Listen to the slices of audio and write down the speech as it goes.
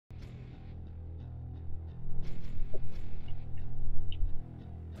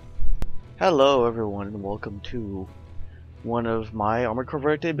Hello everyone and welcome to one of my Armored Core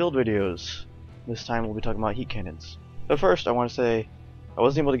Verite build videos. This time we'll be talking about heat cannons. But first I want to say I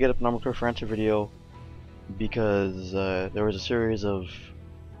wasn't able to get up an Armored Core Verite video because there was a series of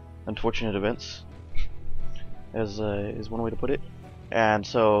unfortunate events, as is one way to put it. And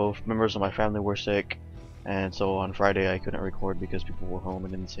so members of my family were sick, and so on Friday I couldn't record because people were home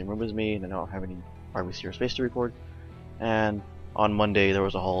and in the same room as me and I don't have any privacy or space to record. And on Monday there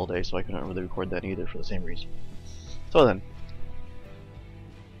was a holiday, so I couldn't really record that either for the same reason. So then,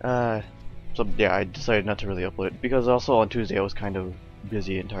 yeah, I decided not to really upload it because also on Tuesday I was kind of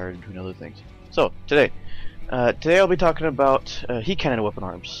busy and tired doing other things. So today I'll be talking about heat cannon weapon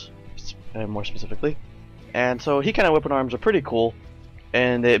arms, more specifically. And so heat cannon weapon arms are pretty cool,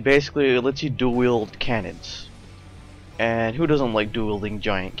 and it basically lets you dual wield cannons. And who doesn't like dual wielding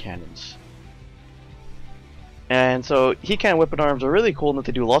giant cannons? And so heat cannon weapon arms are really cool in that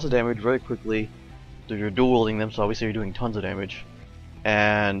they do lots of damage very quickly. You're dual wielding them, so obviously you're doing tons of damage.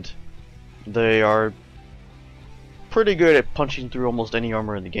 And they are pretty good at punching through almost any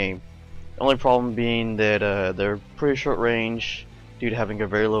armor in the game. The only problem being that they're pretty short range due to having a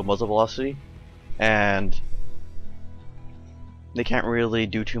very low muzzle velocity, and they can't really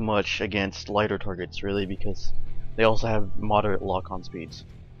do too much against lighter targets really because they also have moderate lock-on speeds.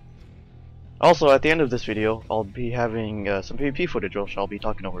 Also, at the end of this video, I'll be having some PvP footage which I'll be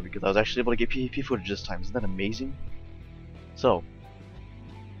talking over because I was actually able to get PvP footage this time. Isn't that amazing? So,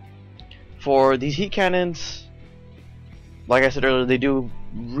 for these heat cannons, like I said earlier, they do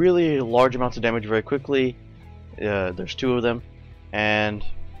really large amounts of damage very quickly. There's two of them, and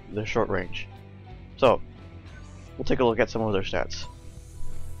they're short range. So, we'll take a look at some of their stats.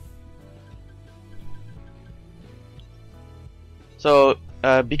 So,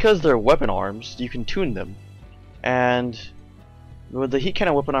 because they're weapon arms, you can tune them, and the heat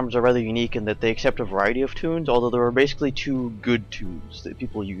cannon weapon arms are rather unique in that they accept a variety of tunes, although there are basically two good tunes that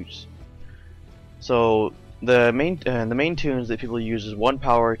people use. So the main tunes that people use is 1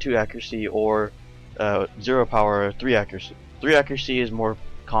 power, 2 accuracy, or 0 power, 3 accuracy. 3 accuracy is more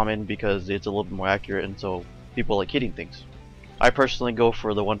common because it's a little bit more accurate, and so people like hitting things. I personally go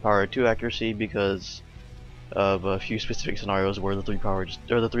for the 1 power, 2 accuracy because of a few specific scenarios where the 3 power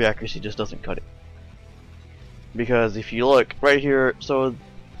or the 3 accuracy just doesn't cut it. Because if you look right here, so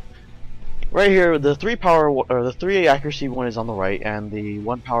right here the 3 power or the 3 accuracy one is on the right, and the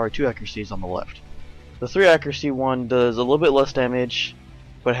 1 power 2 accuracy is on the left. The 3 accuracy one does a little bit less damage,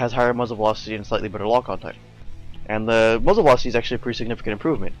 but has higher muzzle velocity and slightly better lock-on time. And the muzzle velocity is actually a pretty significant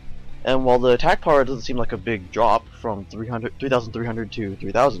improvement. And while the attack power doesn't seem like a big drop from 3,300 to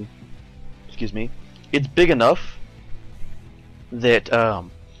 3,000, excuse me, it's big enough that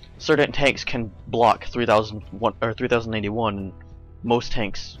certain tanks can block 3,001 or 3,091, and most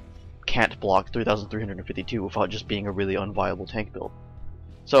tanks can't block 3,352 without just being a really unviable tank build.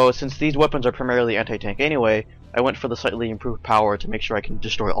 So since these weapons are primarily anti-tank anyway, I went for the slightly improved power to make sure I can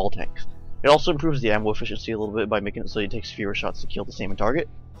destroy all tanks. It also improves the ammo efficiency a little bit by making it so it takes fewer shots to kill the same target,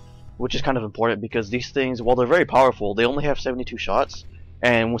 which is kind of important because these things, while they're very powerful, they only have 72 shots.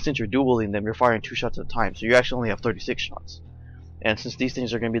 And since you're dual wielding them, you're firing 2 shots at a time, so you actually only have 36 shots. And since these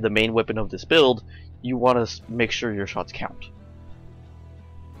things are going to be the main weapon of this build, you want to make sure your shots count.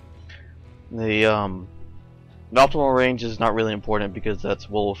 The optimal range is not really important because that's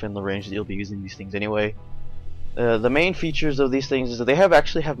well within the range that you'll be using these things anyway. The main features of these things is that they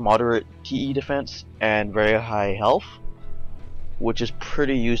actually have moderate TE defense and very high health, which is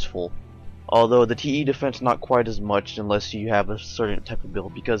pretty useful. Although the TE defense not quite as much unless you have a certain type of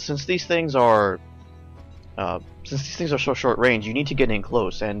build, because since these things are so short range, you need to get in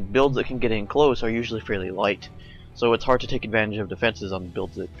close, and builds that can get in close are usually fairly light, so it's hard to take advantage of defenses on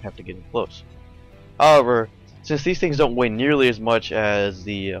builds that have to get in close. However, since these things don't weigh nearly as much as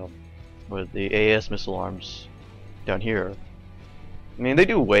the AAS missile arms down here, I mean they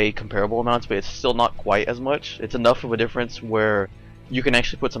do weigh comparable amounts, but it's still not quite as much. It's enough of a difference where you can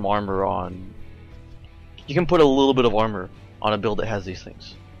actually put some armor on. You can put a little bit of armor on a build that has these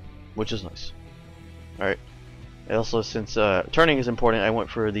things, which is nice. Alright. Also, since turning is important, I went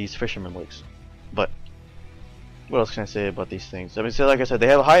for these fisherman legs. But what else can I say about these things? I mean, so like I said, they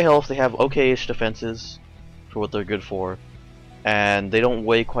have high health, they have okay-ish defenses for what they're good for, and they don't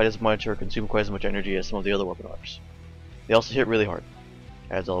weigh quite as much or consume quite as much energy as some of the other weapon arms. They also hit really hard,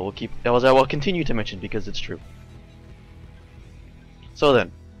 as I will continue to mention because it's true. So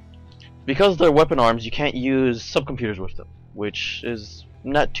then, because they're weapon arms, you can't use subcomputers with them, which is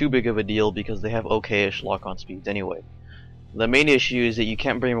not too big of a deal because they have okay-ish lock-on speeds anyway. The main issue is that you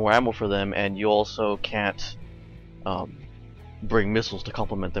can't bring more ammo for them, and you also can't bring missiles to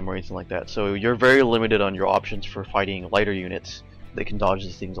complement them or anything like that. So you're very limited on your options for fighting lighter units that can dodge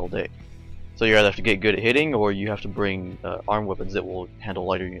these things all day. So you either have to get good at hitting, or you have to bring armed weapons that will handle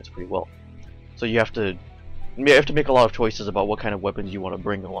lighter units pretty well. So you have to make a lot of choices about what kind of weapons you want to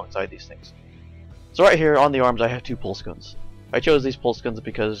bring alongside these things. So right here on the arms I have 2 pulse guns. I chose these pulse guns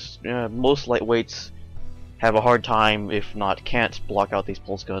because most lightweights have a hard time, if not can't, block out these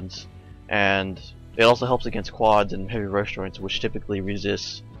pulse guns, and it also helps against quads and heavy restaurants, which typically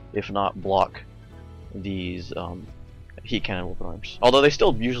resist, if not block, these heat cannon weapon arms. Although they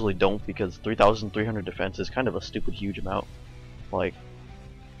still usually don't, because 3,300 defense is kind of a stupid huge amount. Like,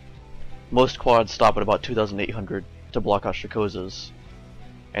 most quads stop at about 2,800 to block out Strakozas,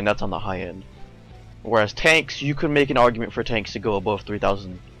 and that's on the high end. Whereas tanks, you could make an argument for tanks to go above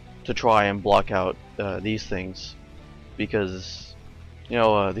 3,000 to try and block out these things, because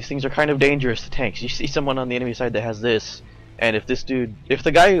these things are kind of dangerous to tanks. You see someone on the enemy side that has this, and if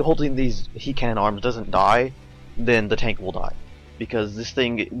the guy holding these heat cannon arms doesn't die, then the tank will die, because this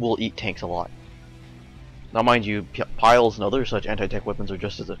thing will eat tanks alive. Now mind you, piles and other such anti-tank weapons are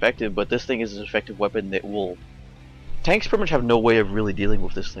just as effective, but this thing is an effective weapon that will... Tanks pretty much have no way of really dealing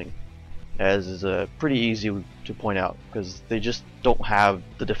with this thing, as is pretty easy to point out, because they just don't have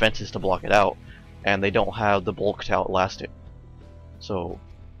the defenses to block it out, and they don't have the bulk to outlast it. So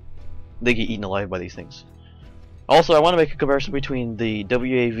they get eaten alive by these things. Also, I want to make a comparison between the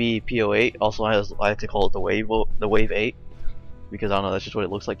WAV P08, also I like to call it the Wave 8, because I don't know, that's just what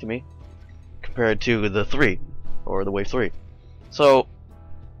it looks like to me, compared to the 3, or the Wave 3. So,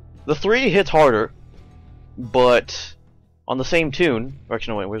 the 3 hits harder, but on the same tune, or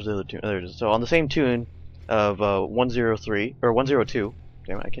actually no wait, where's the other tune? Oh, there it is. So on the same tune of 103, or 102,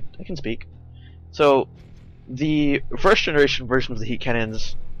 damn it, I can speak. So, the first generation version of the heat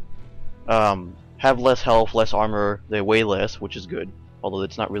cannons, have less health, less armor, they weigh less, which is good, although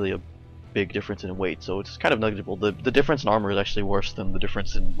it's not really a big difference in weight, so it's kind of negligible. The difference in armor is actually worse than the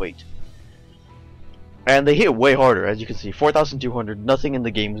difference in weight. And they hit way harder, as you can see, 4,200, nothing in the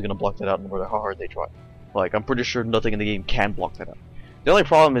game is going to block that out no matter how hard they try. Like, I'm pretty sure nothing in the game can block that out. The only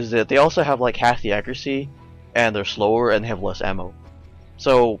problem is that they also have like half the accuracy, and they're slower, and they have less ammo.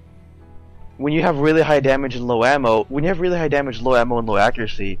 So, when you have really high damage and low ammo, and low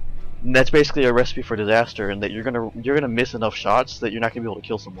accuracy, that's basically a recipe for disaster, and that you're gonna miss enough shots that you're not gonna be able to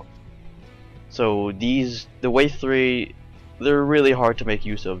kill someone. So the Wave 3, they're really hard to make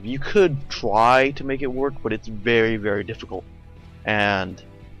use of. You could try to make it work, but it's very, very difficult, and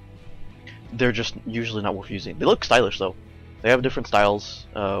they're just usually not worth using. They look stylish though. They have different styles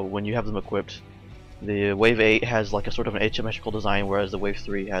when you have them equipped. The Wave 8 has like a sort of an asymmetrical design, whereas the Wave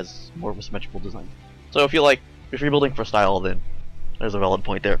 3 has more of a symmetrical design. So if you're building for style, then there's a valid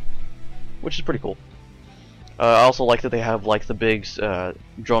point there, which is pretty cool. I also like that they have like the big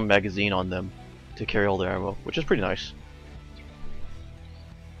drum magazine on them to carry all their ammo, which is pretty nice.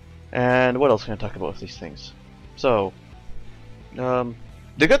 And what else can I talk about with these things? So,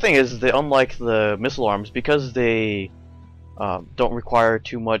 the good thing is that unlike the missile arms, because they don't require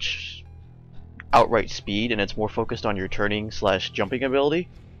too much outright speed, and it's more focused on your turning / jumping ability,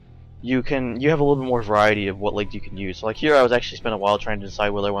 you have a little bit more variety of what legs you can use. So like here I was actually spent a while trying to decide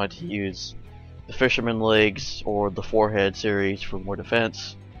whether I wanted to use the Fisherman legs or the Forehead series for more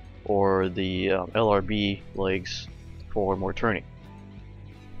defense, or the LRB legs for more turning.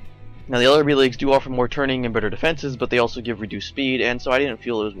 Now the LRB legs do offer more turning and better defenses, but they also give reduced speed, and so I didn't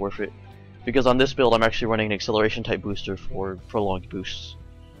feel it was worth it, because on this build I'm actually running an acceleration type booster for prolonged boosts,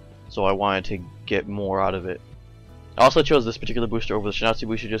 so I wanted to get more out of it. I also chose this particular booster over the Shinatsu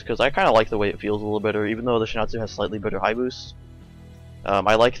booster just because I kind of like the way it feels a little better, even though the Shinatsu has slightly better high boosts.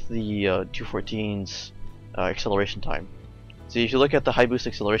 I like the 214's acceleration time. So if you look at the high boost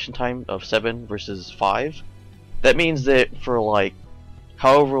acceleration time of 7 versus 5, that means that for like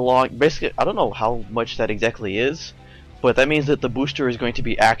however long, basically I don't know how much that exactly is, but that means that the booster is going to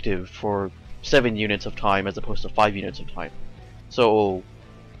be active for 7 units of time as opposed to 5 units of time. So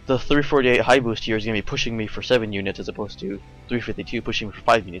the 348 high boost here is going to be pushing me for 7 units as opposed to 352 pushing me for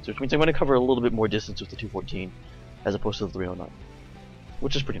 5 units, which means I'm going to cover a little bit more distance with the 214 as opposed to the 309,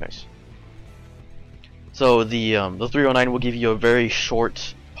 which is pretty nice. So the 309 will give you a very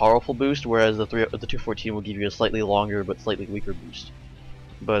short, powerful boost, whereas the 214 will give you a slightly longer but slightly weaker boost.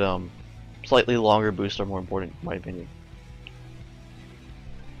 But slightly longer boosts are more important in my opinion.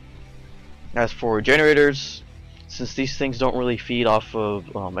 As for generators, since these things don't really feed off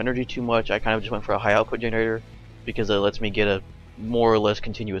of energy too much, I kind of just went for a high output generator because it lets me get a more or less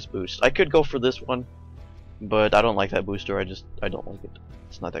continuous boost. I could go for this one, but I don't like that booster. I don't like it.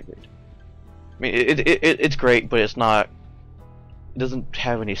 It's not that great. I mean, it's great, but it's not it doesn't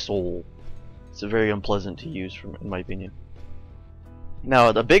have any soul. It's very unpleasant to use, in my opinion.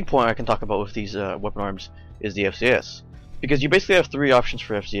 Now, the big point I can talk about with these weapon arms is the FCS, because you basically have three options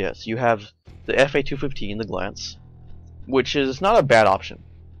for FCS. You have the FA215, the Glance, which is not a bad option,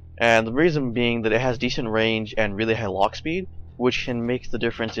 and the reason being that it has decent range and really high lock speed, which can make the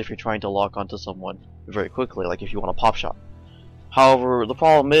difference if you're trying to lock onto someone very quickly, like if you want a pop shot. However, the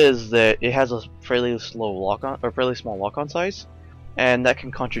problem is that it has a fairly slow lock-on, or fairly small lock-on size, and that can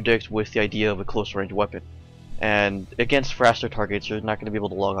contradict with the idea of a close-range weapon. And against faster targets, you're not going to be able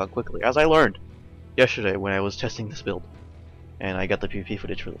to log on quickly, as I learned yesterday when I was testing this build, and I got the PvP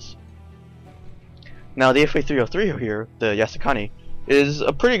footage for this. Now, the FA303 here, the Yasukani, is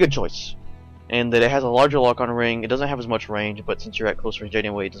a pretty good choice, in that it has a larger lock-on ring. It doesn't have as much range, but since you're at close range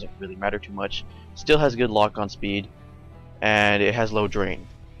anyway, it doesn't really matter too much. Still has good lock-on speed, and it has low drain.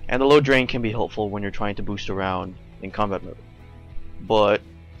 And the low drain can be helpful when you're trying to boost around in combat mode. But,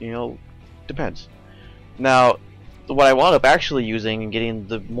 you know, depends. Now, what I wound up actually using and getting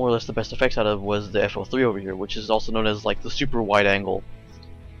the more or less the best effects out of was the FO3 over here, which is also known as like the super wide angle,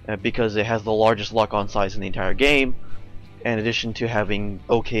 because it has the largest lock-on size in the entire game, in addition to having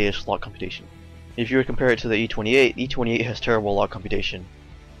okay-ish lock computation. If you were to compare it to the E28, E28 has terrible lock computation,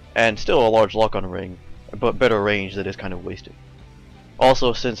 and still a large lock-on ring, but better range that is kind of wasted.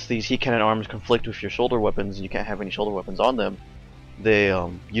 Also, since these heat cannon arms conflict with your shoulder weapons and you can't have any shoulder weapons on them, they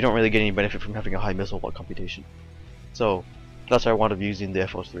you don't really get any benefit from having a high missile lock computation. So that's why I wound up using the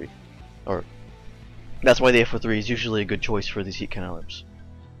FO3, or that's why the FO3 is usually a good choice for these heat cannon arms.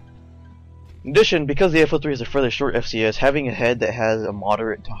 In addition, because the FO3 is a fairly short FCS, having a head that has a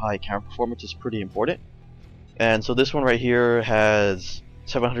moderate to high camera performance is pretty important. And so this one right here has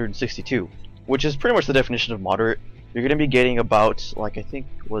 762, which is pretty much the definition of moderate. You're going to be getting about, like, I think,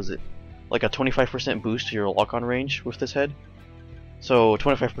 was it like a 25% boost to your lock-on range with this head. So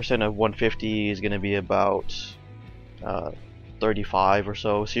 25% of 150 is going to be about 35 or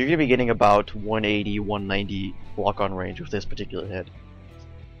so. So you're going to be getting about 180, 190 lock-on range with this particular head.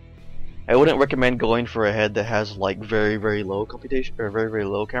 I wouldn't recommend going for a head that has like very low computation or very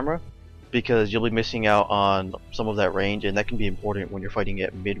low camera, because you'll be missing out on some of that range, and that can be important when you're fighting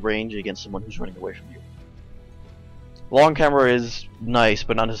at mid-range against someone who's running away from you. Long camera is nice,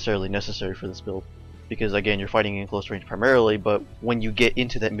 but not necessarily necessary for this build, because again, you're fighting in close range primarily, but when you get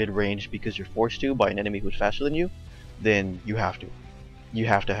into that mid-range because you're forced to by an enemy who's faster than you, then you have to. You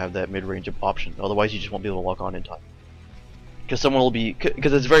have to have that mid-range option, otherwise you just won't be able to lock on in time.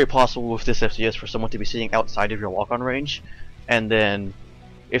 Because it's very possible with this FCS for someone to be sitting outside of your lock-on range, and then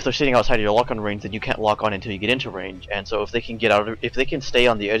if they're sitting outside of your lock-on range, then you can't lock on until you get into range. And so if they can stay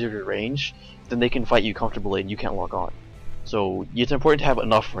on the edge of your range, then they can fight you comfortably and you can't lock on. So it's important to have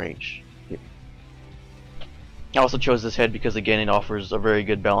enough range. I also chose this head because again it offers a very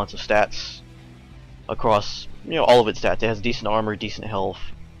good balance of stats across, you know, all of its stats. It has decent armor, decent health,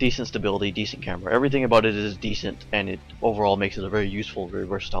 decent stability, decent camera. Everything about it is decent, and it overall makes it a very useful, very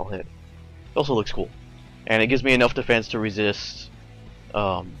versatile head. It also looks cool, and it gives me enough defense to resist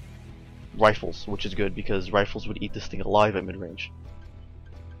rifles, which is good because rifles would eat this thing alive at mid-range.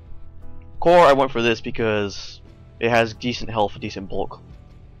 Core, I went for this because it has decent health, decent bulk,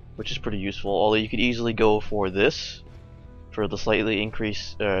 which is pretty useful. Although you could easily go for this for the slightly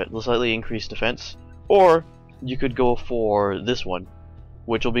increased defense, or you could go for this one,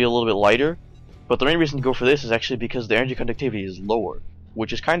 which will be a little bit lighter. But the main reason to go for this is actually because the energy conductivity is lower,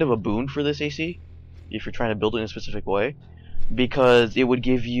 which is kind of a boon for this AC if you're trying to build it in a specific way, because it would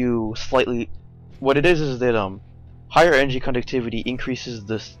give you slightly. What it is that higher energy conductivity increases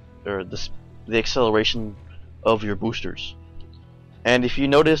the acceleration of your boosters. And if you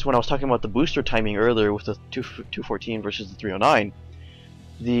notice when I was talking about the booster timing earlier with the 214 versus the 309,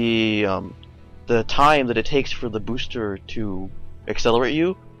 the time that it takes for the booster to accelerate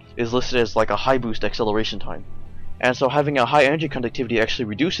you is listed as like a high boost acceleration time. And so having a high energy conductivity actually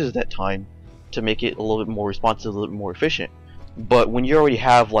reduces that time to make it a little bit more responsive, a little bit more efficient. But when you already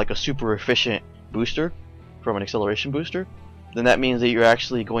have like a super efficient booster from an acceleration booster, then that means that you're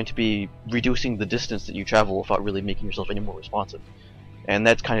actually going to be reducing the distance that you travel without really making yourself any more responsive. And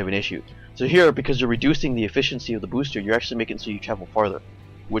that's kind of an issue. So here, because you're reducing the efficiency of the booster, you're actually making it so you travel farther,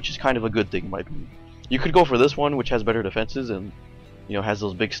 which is kind of a good thing in my opinion. You could go for this one, which has better defenses and, you know, has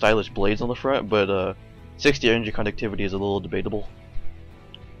those big stylish blades on the front, but 60 energy conductivity is a little debatable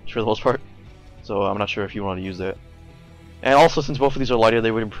for the most part. So I'm not sure if you want to use that. And also, since both of these are lighter, they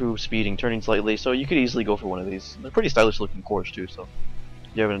would improve speeding, turning slightly, so you could easily go for one of these. They're pretty stylish looking cores too, so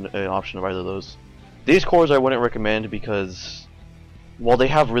you have an option of either of those. These cores I wouldn't recommend because while they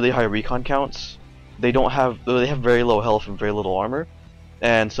have really high recon counts, they have very low health and very little armor,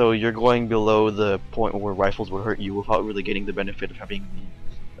 and so you're going below the point where rifles would hurt you without really getting the benefit of having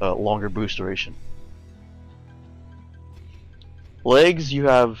the longer boost duration. Legs, you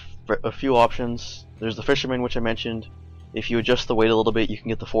have a few options. There's the Fisherman, which I mentioned. If you adjust the weight a little bit, you can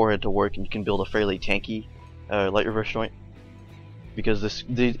get the forehead to work, and you can build a fairly tanky light reverse joint. Because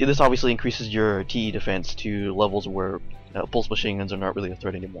this obviously increases your TE defense to levels where pulse machine guns are not really a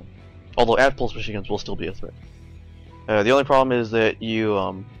threat anymore. Although at pulse machine guns will still be a threat. The only problem is that you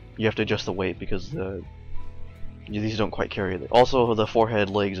have to adjust the weight because these don't quite carry it. Also, the forehead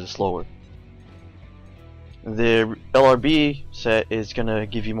legs is slower. The LRB set is gonna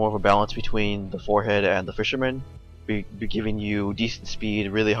give you more of a balance between the forehead and the Fisherman, be giving you decent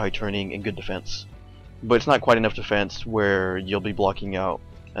speed, really high turning, and good defense. But it's not quite enough defense where you'll be blocking out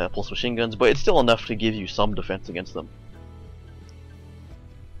pulse machine guns, but it's still enough to give you some defense against them.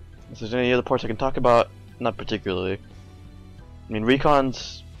 If there's any other parts I can talk about, not particularly. I mean,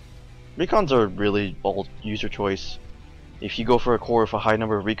 recons are really all user choice. If you go for a core with a high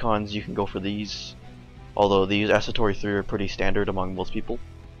number of recons, you can go for these. Although these Asatori 3 are pretty standard among most people.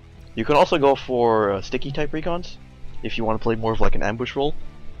 You can also go for sticky type recons if you want to play more of like an ambush role,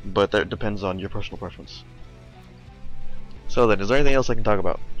 but that depends on your personal preference. So then, is there anything else I can talk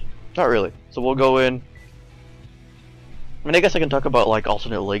about? Not really. So we'll go in. I mean, I guess I can talk about like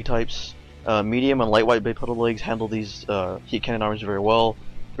alternate leg types. Medium and light white bipedal legs handle these heat cannon arms very well.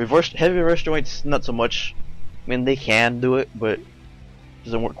 Heavy reverse joints, not so much. I mean, they can do it, but it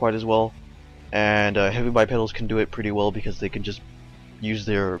doesn't work quite as well. And heavy bipedals can do it pretty well because they can just use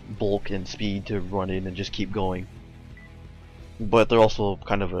their bulk and speed to run in and just keep going. But they're also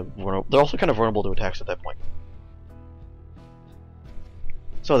kind of vulnerable to attacks at that point.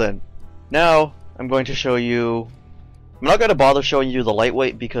 So then, now I'm going to show you. I'm not going to bother showing you the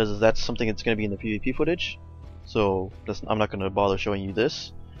lightweight because that's something that's going to be in the PvP footage. So I'm not going to bother showing you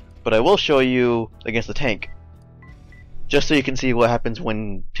this, but I will show you against the tank. Just so you can see what happens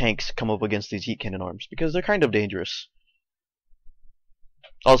when tanks come up against these heat cannon arms, because they're kind of dangerous.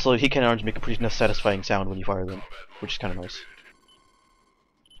 Also, heat cannon arms make a pretty satisfying sound when you fire them, which is kind of nice.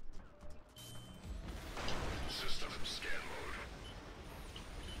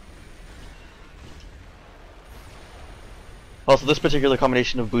 Also, this particular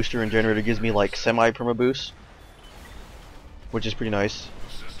combination of booster and generator gives me like semi-perma boost, which is pretty nice.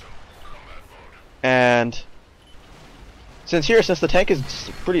 And since the tank is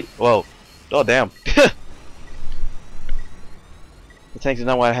pretty whoa, oh damn, the tank does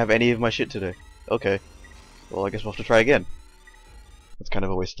not want to have any of my shit today. Okay, well I guess we'll have to try again. That's kind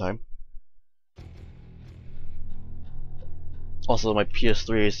of a waste of time. Also, my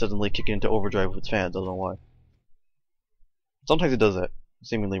PS3 is suddenly kicking into overdrive with its fans. I don't know why. Sometimes it does that,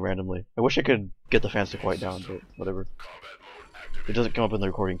 seemingly randomly. I wish I could get the fans to quiet down, but whatever. It doesn't come up in the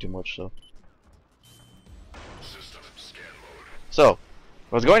recording too much, so. So,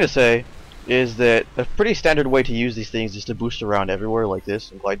 what I was going to say is that a pretty standard way to use these things is to boost around everywhere like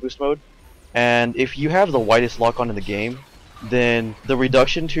this in glide boost mode. And if you have the widest lock-on in the game, then the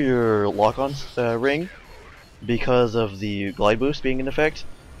reduction to your lock-on ring, because of the glide boost being in effect,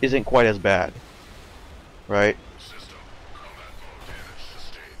 isn't quite as bad. Right?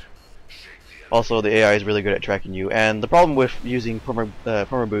 Also, the AI is really good at tracking you, and the problem with using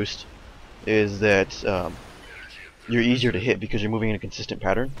perma boost is that you're easier to hit because you're moving in a consistent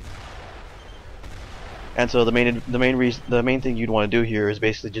pattern. And so the main thing you'd want to do here is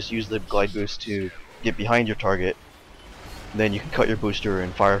basically just use the glide boost to get behind your target. Then you can cut your booster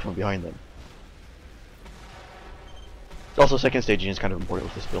and fire from behind them. Also, second staging is kind of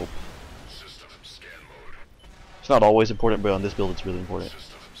important with this build. It's not always important, but on this build it's really important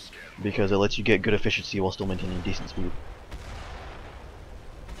because it lets you get good efficiency while still maintaining decent speed.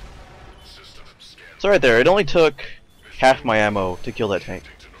 So right there, it only took half my ammo to kill that tank.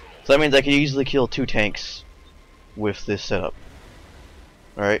 So that means I could easily kill 2 tanks with this setup.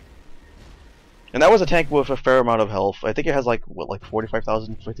 Alright? And that was a tank with a fair amount of health. I think it has like, what, like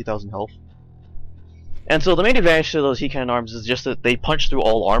 45,000, 50,000 health? And so the main advantage to those heat cannon arms is just that they punch through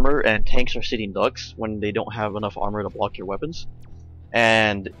all armor, and tanks are sitting ducks when they don't have enough armor to block your weapons.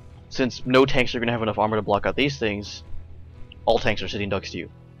 And since no tanks are going to have enough armor to block out these things, all tanks are sitting ducks to you.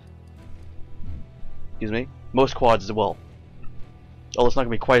 Excuse me? Most quads as well. Although it's not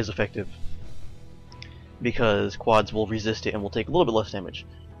going to be quite as effective, because quads will resist it and will take a little bit less damage.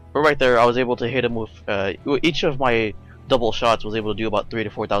 But right there, I was able to hit him with each of my double shots was able to do about 3,000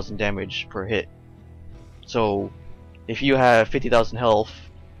 to 4,000 damage per hit. So if you have 50,000 health,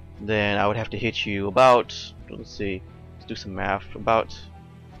 then I would have to hit you about, let's see, let's do some math, about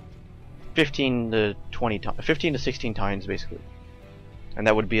 15 to 20 times, 15 to 16 times basically, and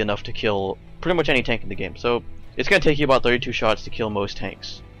that would be enough to kill pretty much any tank in the game. So it's going to take you about 32 shots to kill most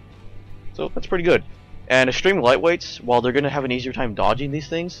tanks. So that's pretty good. And extreme lightweights, while they're going to have an easier time dodging these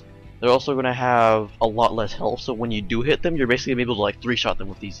things, they're also going to have a lot less health. So when you do hit them, you're basically going to be able to like 3-shot them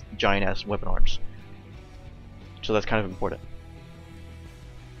with these giant ass weapon arms. So that's kind of important.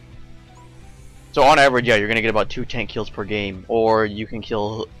 So on average, yeah, you're going to get about 2 tank kills per game, or you can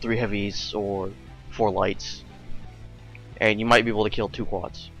kill 3 heavies or 4 lights, and you might be able to kill 2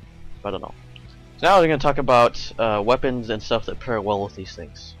 quads. I don't know. So now we're going to talk about weapons and stuff that pair well with these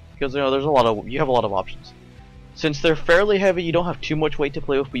things, because you have a lot of options. Since they're fairly heavy, you don't have too much weight to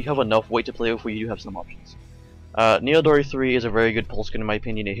play with, but you have enough weight to play with where you do have some options. Neodori 3 is a very good pulse gun in my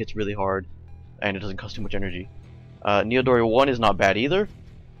opinion. It hits really hard, and it doesn't cost too much energy. Neodori 1 is not bad either,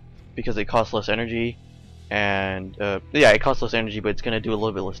 because it costs less energy, and yeah, it costs less energy, but it's going to do a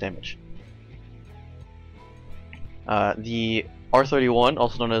little bit less damage. The R31,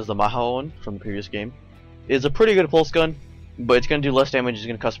 also known as the Mahou one from the previous game, is a pretty good pulse gun, but it's going to do less damage, it's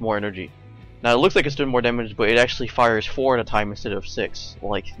going to cost more energy. Now it looks like it's doing more damage, but it actually fires 4 at a time instead of 6,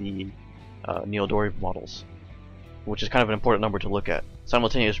 like the Neodori models, which is kind of an important number to look at.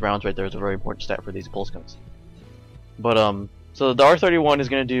 Simultaneous rounds right there is a very important stat for these pulse guns. But so the R31 is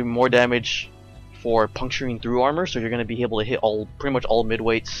going to do more damage for puncturing through armor, so you're going to be able to hit pretty much all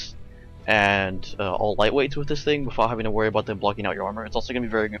midweights and all lightweights with this thing without having to worry about them blocking out your armor. It's also going to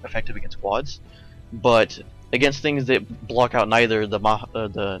be very effective against quads, but against things that block out neither, the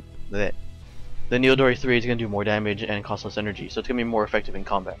Neodori 3 is going to do more damage and cost less energy, so it's going to be more effective in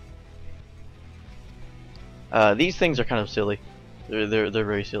combat. These things are kind of silly. They're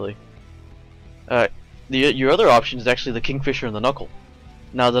very silly. Your other option is actually the Kingfisher and the Knuckle.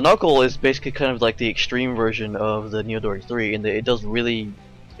 Now the Knuckle is basically kind of like the extreme version of the Neodori 3 in that it does a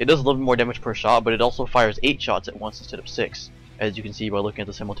little bit more damage per shot, but it also fires 8 shots at once instead of 6, as you can see by looking at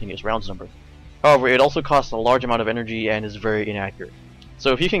the simultaneous rounds number. However, it also costs a large amount of energy and is very inaccurate.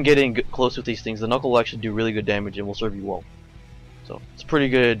 So if you can get in close with these things, the Knuckle will actually do really good damage and will serve you well. So it's a pretty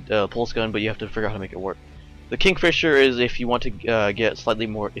good pulse gun, but you have to figure out how to make it work. The Kingfisher is if you want to get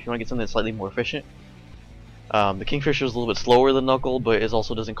something that's slightly more efficient. The Kingfisher is a little bit slower than Knuckle, but it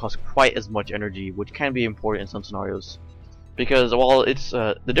also doesn't cost quite as much energy, which can be important in some scenarios. Because while it's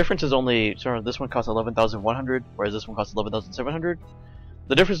the difference is only this one costs 11,100, whereas this one costs 11,700.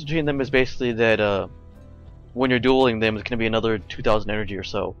 The difference between them is basically that when you're dueling them, it's going to be another 2,000 energy or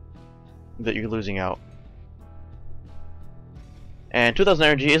so that you're losing out. And 2,000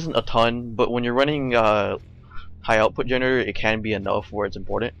 energy isn't a ton, but when you're running high output generator, it can be enough where it's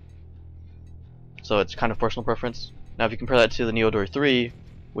important. So it's kind of personal preference. Now if you compare that to the Neodori 3,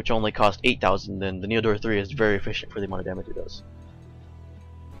 which only cost 8,000, then the Neodori 3 is very efficient for the amount of damage it does.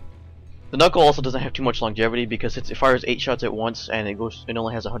 The Knuckle also doesn't have too much longevity because it fires 8 shots at once and it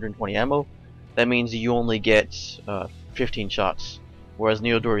only has 120 ammo. That means you only get 15 shots, whereas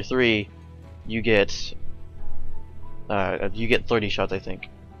Neodori 3 you get 30 shots, I think.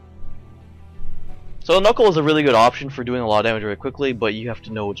 So the Knuckle is a really good option for doing a lot of damage very quickly, but you have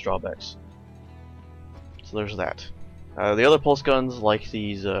to know its drawbacks. So there's that. The other pulse guns, like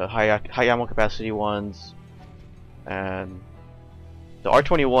these high ammo capacity ones, and the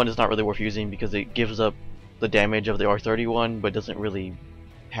R21 is not really worth using because it gives up the damage of the R31, but doesn't really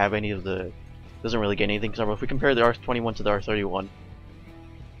have any of the doesn't really get anything. So if we compare the R21 to the R31,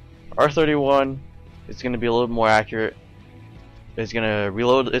 R31 is going to be a little more accurate. It's going to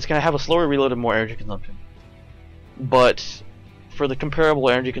reload. It's going to have a slower reload and more energy consumption. But for the comparable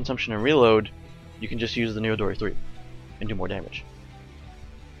energy consumption and reload, you can just use the Neodori 3 and do more damage.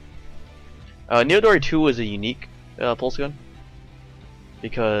 Neodori 2 is a unique pulse gun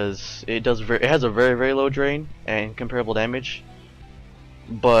because it has a very low drain and comparable damage.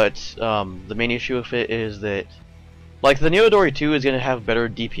 But the main issue with it is that, like, the Neodori 2 is going to have better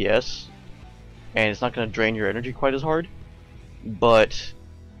DPS, and it's not going to drain your energy quite as hard. But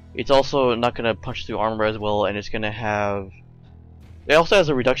it's also not going to punch through armor as well, and it's going to have. It also has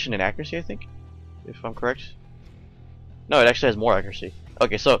a reduction in accuracy, I think, if I'm correct. No, it actually has more accuracy.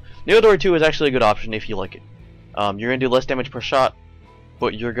 Okay, so Neodori 2 is actually a good option if you like it. You're going to do less damage per shot,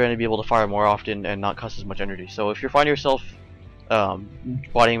 but you're going to be able to fire more often and not cost as much energy. So if you find yourself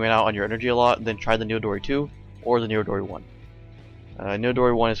bodying out on your energy a lot, then try the Neodori 2 or the Neodori 1.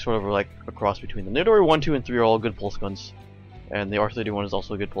 Neodori 1 is sort of like a cross between them. Neodori 1, 2, and 3 are all good pulse guns, and the R31 is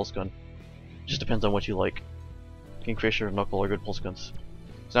also a good pulse gun. It just depends on what you like. Kingfisher and Knuckle are good pulse guns.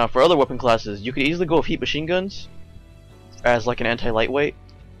 So now for other weapon classes, you could easily go with heat machine guns as like an anti-lightweight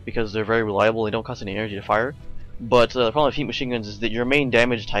because they're very reliable, they don't cost any energy to fire. But the problem with heat machine guns is that your main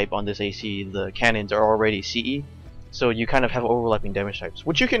damage type on this AC, the cannons, are already CE, so you kind of have overlapping damage types,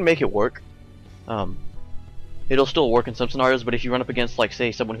 which you can make it work. It'll still work in some scenarios, but if you run up against, like,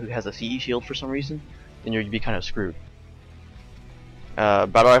 say, someone who has a CE shield for some reason, then you'd be kind of screwed.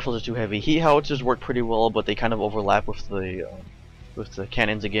 Battle rifles are too heavy. Heat howitzers work pretty well, but they kind of overlap with the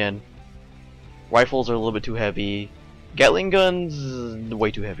cannons again. Rifles are a little bit too heavy. Gatling guns,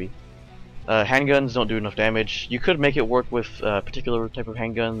 way too heavy. Handguns don't do enough damage. You could make it work with a particular type of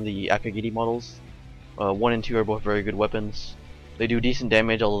handgun, the Akagiri models. 1 and 2 are both very good weapons. They do decent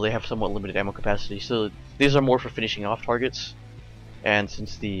damage, although they have somewhat limited ammo capacity, so these are more for finishing off targets. And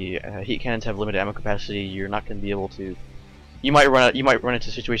since the heat cannons have limited ammo capacity, you're not going to be able to. You might run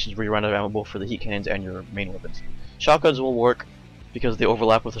into situations where you run out of ammo both for the heat cannons and your main weapons. Shotguns will work because they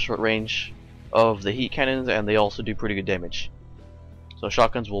overlap with the short range of the heat cannons, and they also do pretty good damage. So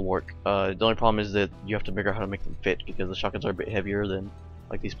shotguns will work. The only problem is that you have to figure out how to make them fit, because the shotguns are a bit heavier than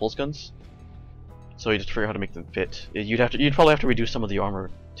like these pulse guns. So you just figure out how to make them fit. You'd probably have to reduce some of the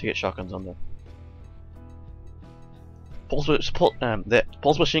armor to get shotguns on them. The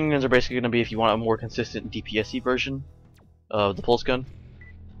pulse machine guns are basically going to be if you want a more consistent DPSy version of the pulse gun.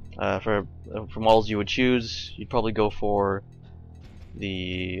 For models you would choose, you'd probably go for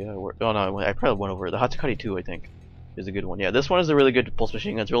the oh no, I probably went over it. The Hatsukari 2, I think, is a good one. Yeah, this one is a really good pulse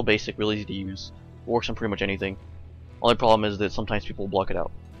machine gun. It's real basic, real easy to use. Works on pretty much anything. Only problem is that sometimes people block it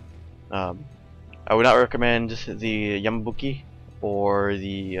out. I would not recommend the Yamabuki or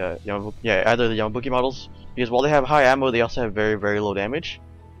the either the Yamabuki models, because while they have high ammo, they also have very, very low damage.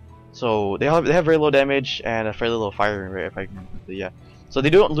 So they have very low damage and a fairly low firing rate, if I can remember. Yeah. So they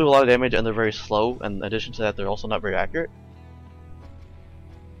don't do a lot of damage, and they're very slow. And in addition to that, they're also not very accurate.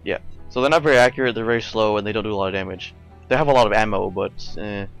 Yeah. So they're not very accurate. They're very slow, and they don't do a lot of damage. They have a lot of ammo, but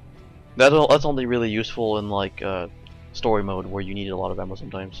that's only really useful in like story mode where you need a lot of ammo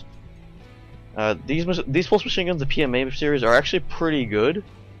sometimes. These pulse machine guns, the PMA series, are actually pretty good,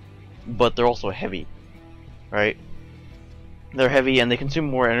 but they're also heavy, right? They're heavy and they consume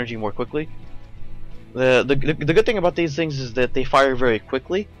more energy more quickly. The good thing about these things is that they fire very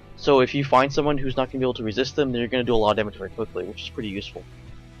quickly, so if you find someone who's not going to be able to resist them, then you're going to do a lot of damage very quickly, which is pretty useful.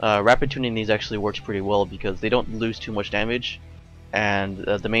 Rapid tuning these actually works pretty well because they don't lose too much damage, and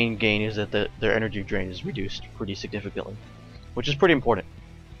the main gain is that their energy drain is reduced pretty significantly, which is pretty important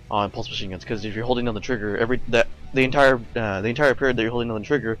on pulse machine guns, because if you're holding down the trigger, the entire period that you're holding down the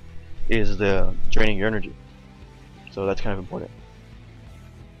trigger is draining your energy. So that's kind of important.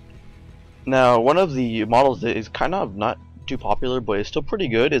 Now, one of the models that is kind of not too popular, but is still pretty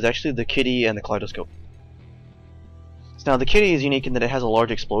good, is actually the Kitty and the Kaleidoscope. Now, the Kitty is unique in that it has a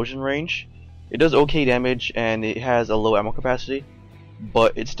large explosion range. It does okay damage, and it has a low ammo capacity,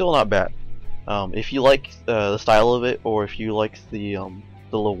 but it's still not bad. If you like the style of it, or if you like the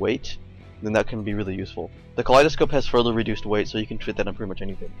low weight, then that can be really useful. The Kaleidoscope has further reduced weight, so you can fit that on pretty much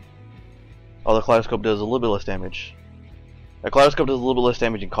anything. Oh, the Kaleidoscope does a little bit less damage. The Kaleidoscope does a little bit less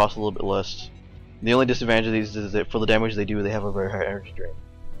damage and costs a little bit less. The only disadvantage of these is that for the damage they do, they have a very high energy drain.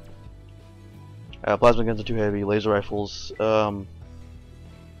 Plasma guns are too heavy. Laser rifles, nah.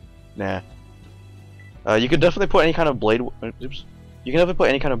 You could definitely put any kind of blade. Oops. You can definitely put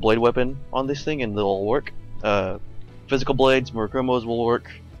any kind of blade weapon on this thing, and they'll work. Physical blades, Murakumos will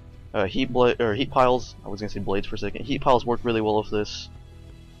work. Heat piles. I was gonna say blades for a second. Heat piles work really well with this,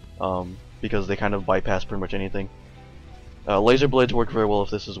 because they kind of bypass pretty much anything. Laser blades work very well with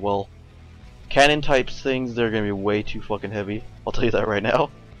this as well. Cannon types things, they're gonna be way too fucking heavy. I'll tell you that right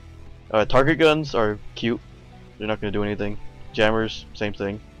now. Target guns are cute. They're not gonna do anything. Jammers, same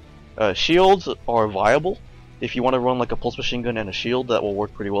thing. Shields are viable. If you want to run like a pulse machine gun and a shield, that will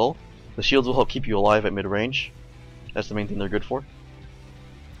work pretty well. The shields will help keep you alive at mid-range. That's the main thing they're good for.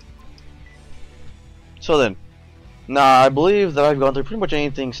 So then, now I believe that I've gone through pretty much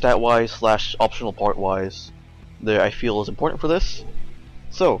anything stat-wise / optional part-wise that I feel is important for this.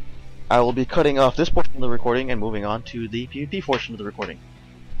 So, I will be cutting off this portion of the recording and moving on to the PvP portion of the recording.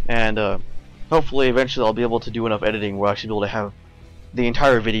 And hopefully eventually I'll be able to do enough editing where I'll actually be able to have the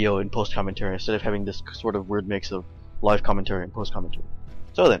entire video in post-commentary instead of having this sort of weird mix of live commentary and post-commentary.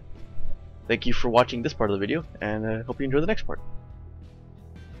 So then, thank you for watching this part of the video, and hope you enjoy the next part.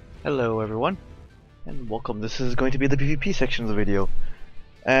 Hello everyone, and welcome. This is going to be the PvP section of the video.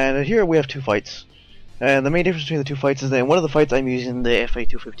 And here we have two fights. And the main difference between the two fights is that in one of the fights I'm using the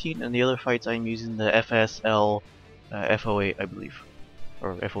FA215, and the other fights I'm using the FSL FO8, I believe.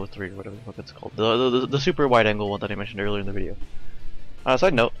 Or FO3, or whatever that's called. The super wide angle one that I mentioned earlier in the video.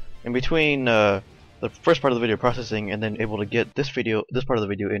 Side note, in between the first part of the video processing and then able to get this part of the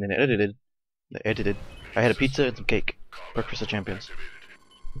video in and edited, I had a pizza and some cake. Breakfast of champions.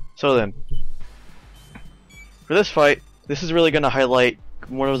 So then, for this fight, this is really going to highlight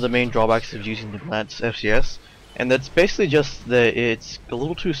one of the main drawbacks of using the Lance FCS, and that's basically just that it's a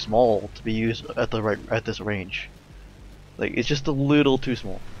little too small to be used at this range. Like, it's just a little too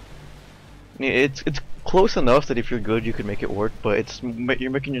small. I mean, it's close enough that if you're good, you can make it work, but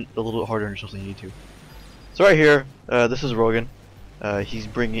you're making it a little bit harder on yourself than you need to. So right here, this is Rogan. He's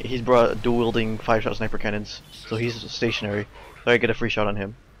brought dual wielding 5-shot sniper cannons, so he's stationary. So I get a free shot on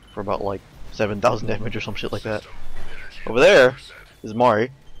him for about like 7,000 damage or some shit like that. Over there is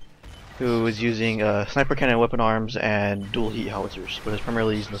Mari, who is using sniper cannon weapon arms and dual heat howitzers, but is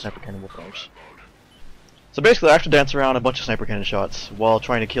primarily using the sniper cannon weapon arms. So basically I have to dance around a bunch of sniper cannon shots while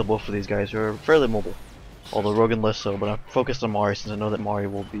trying to kill both of these guys who are fairly mobile. Although Rogan less so, but I'm focused on Mari since I know that Mari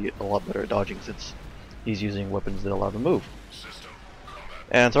will be a lot better at dodging since he's using weapons that allow him to move.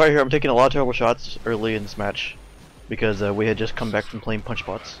 And so right here I'm taking a lot of terrible shots early in this match because we had just come back from playing punch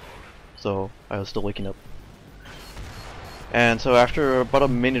bots, so I was still waking up. And so after about a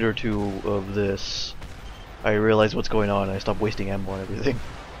minute or two of this, I realized what's going on and I stopped wasting ammo and everything.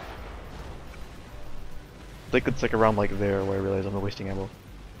 I think it's like around like there where I realized I'm not wasting ammo.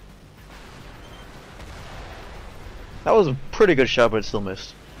 That was a pretty good shot, but it still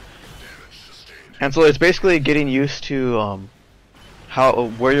missed. And so it's basically getting used to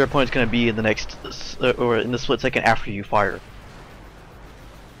where your opponent's going to be in the next or in the split second after you fire.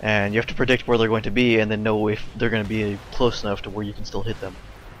 And you have to predict where they're going to be and then know if they're going to be close enough to where you can still hit them.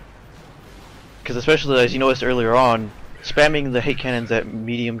 Because especially as you noticed earlier on, spamming the hate cannons at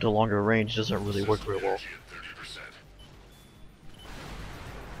medium to longer range doesn't really work very well.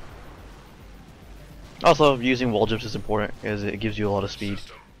 Also, using wall jumps is important as it gives you a lot of speed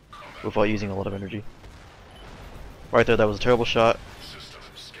without using a lot of energy. Right there, that was a terrible shot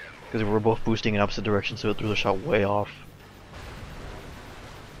because we were both boosting in opposite directions, so it threw the shot way off.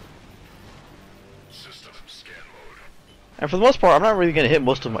 And for the most part, I'm not really going to hit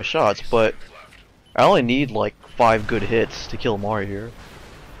most of my shots, but I only need like 5 good hits to kill Mari here.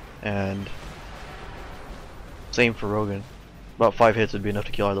 And same for Rogan. About 5 hits would be enough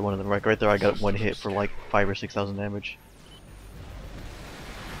to kill either one of them. Right there I got 1 hit for like 5,000 or 6,000 damage.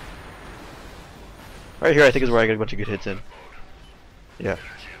 Right here I think is where I get a bunch of good hits in. Yeah.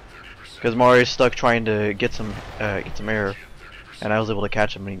 Because Mari's stuck trying to get some air, and I was able to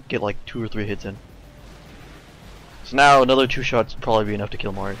catch him and get like 2 or 3 hits in. So now another 2 shots would probably be enough to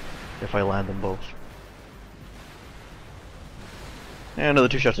kill Mari if I land them both. And another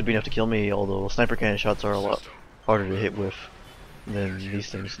 2 shots would be enough to kill me, although sniper cannon shots are a lot harder to hit with than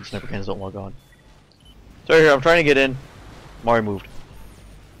these things since sniper cannons don't log on. So right here I'm trying to get in. Mari moved.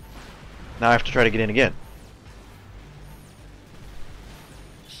 Now I have to try to get in again.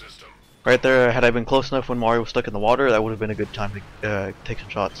 Right there, had I been close enough when Mari was stuck in the water, that would have been a good time to take some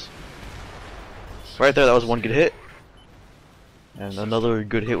shots. Right there, that was 1 good hit. And another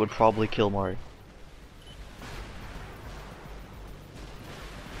good hit would probably kill Mari.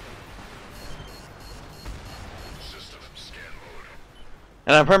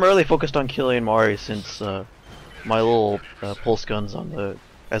 And I'm primarily focused on killing Mari since my little pulse guns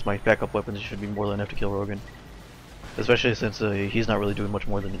as my backup weapons should be more than enough to kill Rogan. Especially since he's not really doing much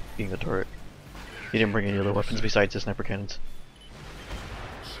more than being a turret. He didn't bring any other weapons besides his sniper cannons.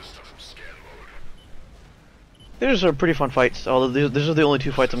 These are pretty fun fights, although these are the only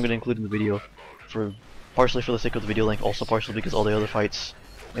 2 fights I'm going to include in the video. Partially for the sake of the video length, also partially because all the other fights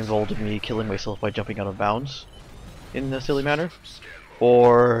involved me killing myself by jumping out of bounds in a silly manner.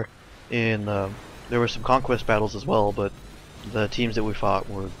 Or in there were some conquest battles as well, but the teams that we fought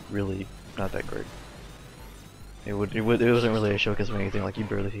were really not that great. It wasn't really a showcase of anything, like you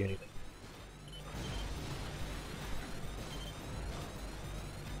barely see anything.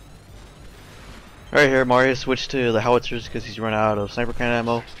 Right here, Mario switched to the howitzers because he's run out of sniper cannon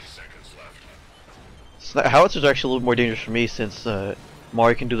ammo. Howitzers are actually a little more dangerous for me since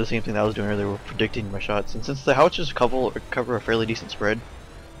Mario can do the same thing that I was doing earlier with predicting my shots. And since the howitzers cover a fairly decent spread,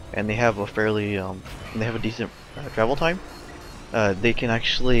 and they have a decent travel time, they can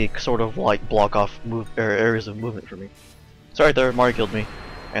actually sort of like block off areas of movement for me. So right there, Mario killed me,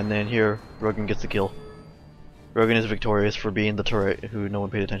 and then here Rogan gets the kill. Rogan is victorious for being the turret who no one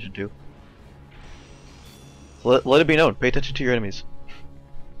paid attention to. Let it be known, pay attention to your enemies.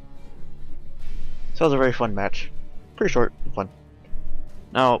 So that was a very fun match. Pretty short, but fun.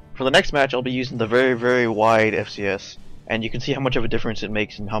 Now, for the next match I'll be using the very, very wide FCS, and you can see how much of a difference it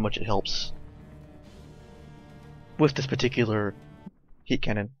makes and how much it helps with this particular heat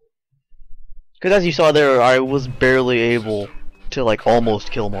cannon. Because as you saw there, I was barely able to like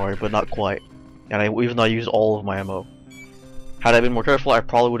almost kill Mari, but not quite. and even though I used all of my ammo. Had I been more careful, I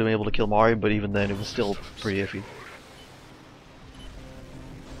probably would have been able to kill Mari, but even then it was still pretty iffy.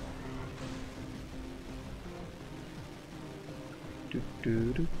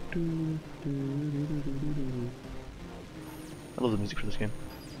 I love the music for this game.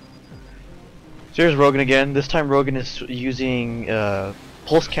 So here's Rogan again. This time Rogan is using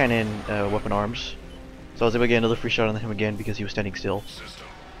pulse cannon weapon arms. So I was able to get another free shot on him again because he was standing still.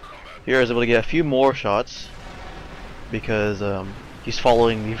 Here I was able to get a few more shots because he's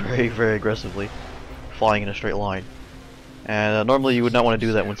following me very, very aggressively, flying in a straight line. And normally you would not want to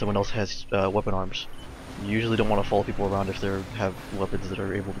do that when someone else has weapon arms. You usually don't want to follow people around if they have weapons that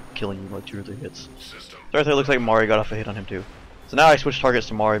are able to kill you in like 2 or 3 hits. So right there, it looks like Mari got off a hit on him too. So now I switch targets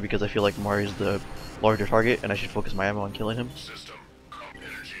to Mari because I feel like Mari is the larger target and I should focus my ammo on killing him.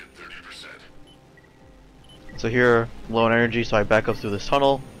 So here, low on energy, so I back up through this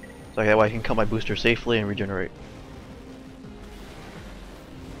tunnel so that way I can cut my booster safely and regenerate.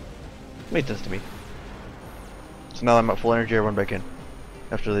 Made sense to me. So now I'm at full energy, I run back in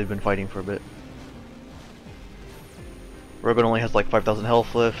after they've been fighting for a bit. Rogan only has like 5,000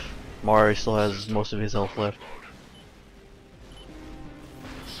 health left. Mari still has most of his health left.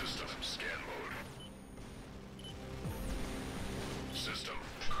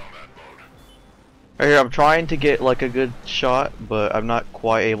 Right here, I'm trying to get like a good shot, but I'm not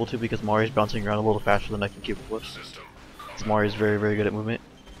quite able to because Mari's bouncing around a little faster than I can keep up with. Because Mari's very, very good at movement.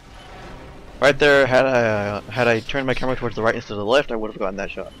 Right there, had I turned my camera towards the right instead of the left, I would have gotten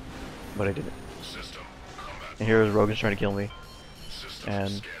that shot, but I didn't. And here is Rogan's trying to kill me,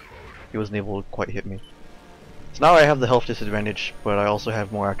 and he wasn't able to quite hit me. So now I have the health disadvantage, but I also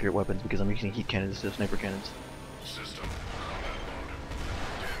have more accurate weapons because I'm using heat cannons instead of sniper cannons.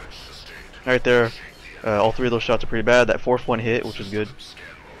 Right there, all 3 of those shots are pretty bad. That 4th one hit, which was good.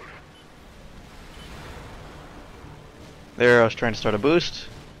 There, I was trying to start a boost.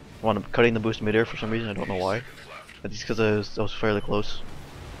 I wound up cutting the boost midair for some reason, I don't know why. That's just because I was fairly close.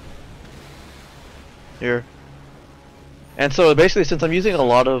 Here. And so basically, since I'm using a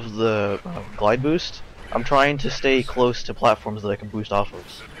lot of the glide boost, I'm trying to stay close to platforms that I can boost off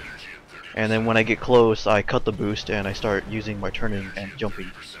of. And then when I get close, I cut the boost and I start using my turning and jumping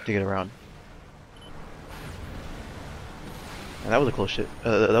to get around. And that was a close shit.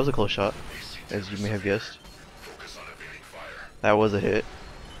 That was a close shot, as you may have guessed. That was a hit.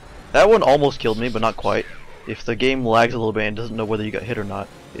 That one almost killed me, but not quite. If the game lags a little bit and doesn't know whether you got hit or not,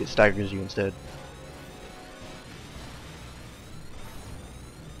 it staggers you instead.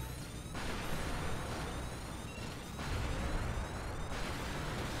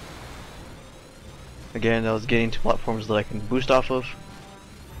 Again, I was getting to platforms that I can boost off of.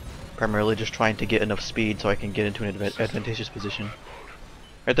 Primarily just trying to get enough speed so I can get into an advantageous position.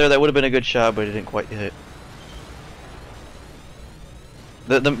 Right there, that would have been a good shot, but it didn't quite hit.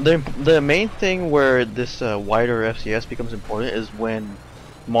 The main thing where this wider FCS becomes important is when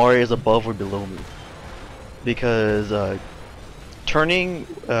Mari is above or below me, because turning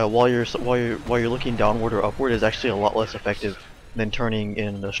while you're looking downward or upward is actually a lot less effective than turning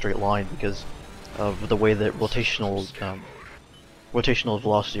in a straight line because of the way that rotational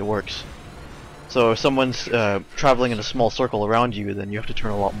velocity works. So if someone's traveling in a small circle around you, then you have to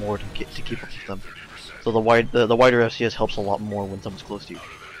turn a lot more to keep up with them. So the wider FCS helps a lot more when someone's close to you.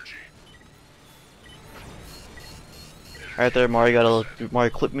 Right there, Mari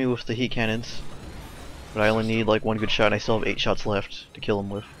clipped me with the heat cannons, but I only need like 1 good shot, and I still have 8 shots left to kill him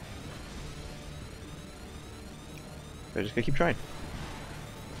with. I just gotta keep trying.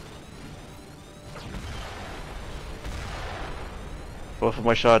 Both of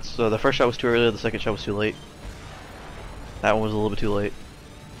my shots, the first shot was too early, the second shot was too late. That one was a little bit too late.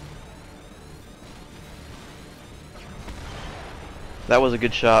 That was a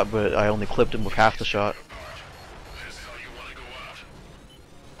good shot, but I only clipped him with half the shot.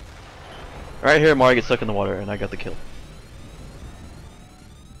 Right here, Mari gets stuck in the water, and I got the kill.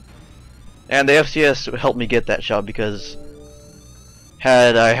 And the FCS helped me get that shot because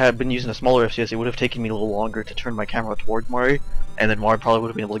had I been using a smaller FCS, it would have taken me a little longer to turn my camera towards Mari, and then Mari probably would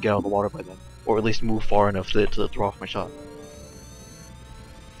have been able to get out of the water by then, or at least move far enough to throw off my shot.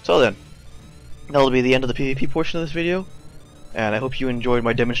 So then, that'll be the end of the PvP portion of this video, and I hope you enjoyed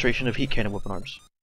my demonstration of heat cannon weapon arms.